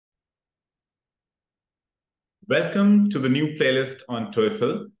Welcome to the new playlist on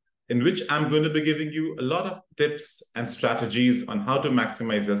TOEFL, in which I'm going to be giving you a lot of tips and strategies on how to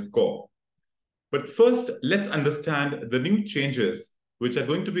maximize your score. But first, let's understand the new changes which are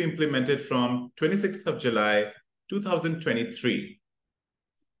going to be implemented from 26th of July, 2023.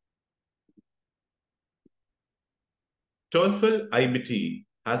 TOEFL IBT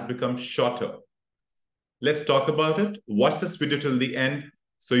has become shorter. Let's talk about it. Watch this video till the end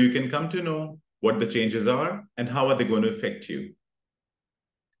so you can come to know what the changes are and how are they going to affect you.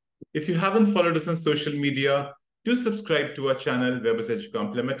 If you haven't followed us on social media, do subscribe to our channel, Webberz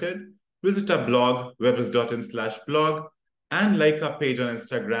Educomp Limited. Visit our blog, webberz.in/blog, and like our page on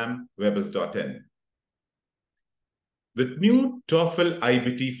Instagram, webberz.in. The new TOEFL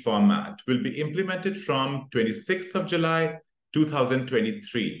IBT format will be implemented from 26th of July,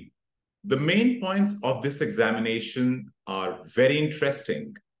 2023. The main points of this examination are very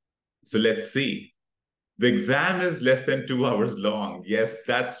interesting. So let's see. The exam is less than 2 hours long. Yes,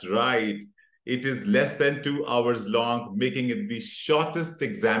 that's right. It is less than 2 hours long, making it the shortest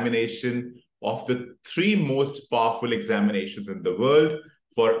examination of the 3 most powerful examinations in the world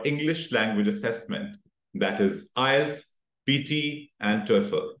for English language assessment. That is IELTS, PT, and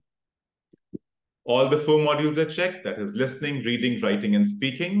TOEFL. All the 4 modules are checked. That is listening, reading, writing, and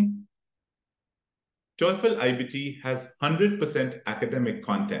speaking. TOEFL IBT has 100% academic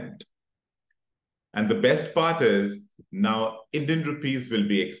content. And the best part is now Indian rupees will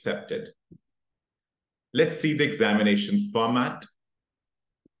be accepted. Let's see the examination format.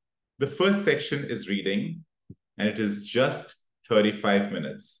 The first section is reading, and it is just 35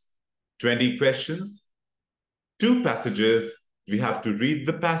 minutes. 20 questions, 2 passages. We have to read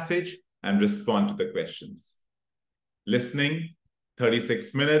the passage and respond to the questions. Listening,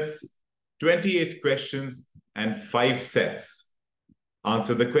 36 minutes, 28 questions, and 5 sets.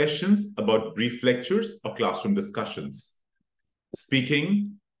 Answer the questions about brief lectures or classroom discussions.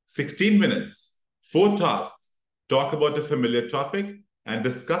 Speaking, 16 minutes, 4 tasks. Talk about a familiar topic and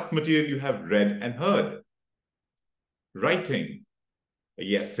discuss material you have read and heard. Writing,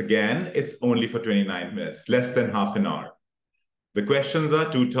 yes, again, it's only for 29 minutes, less than half an hour. The questions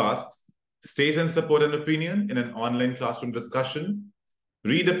are 2 tasks. State and support an opinion in an online classroom discussion.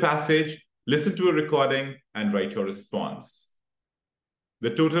 Read a passage, listen to a recording, and write your response. The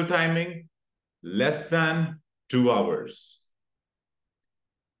total timing, less than 2 hours.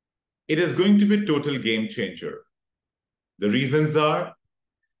 It is going to be a total game changer. The reasons are,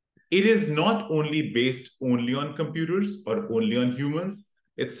 it is not only based only on computers or only on humans,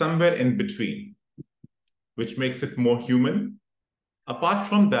 it's somewhere in between, which makes it more human. Apart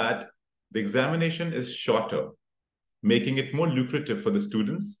from that, the examination is shorter, making it more lucrative for the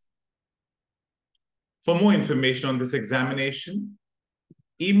students. For more information on this examination,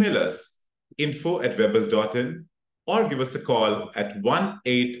 email us info@webberz.in or give us a call at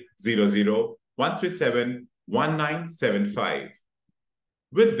 1-800-137-1975.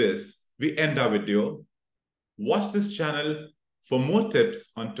 With this, we end our video. Watch this channel for more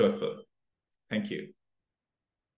tips on TOEFL. Thank you.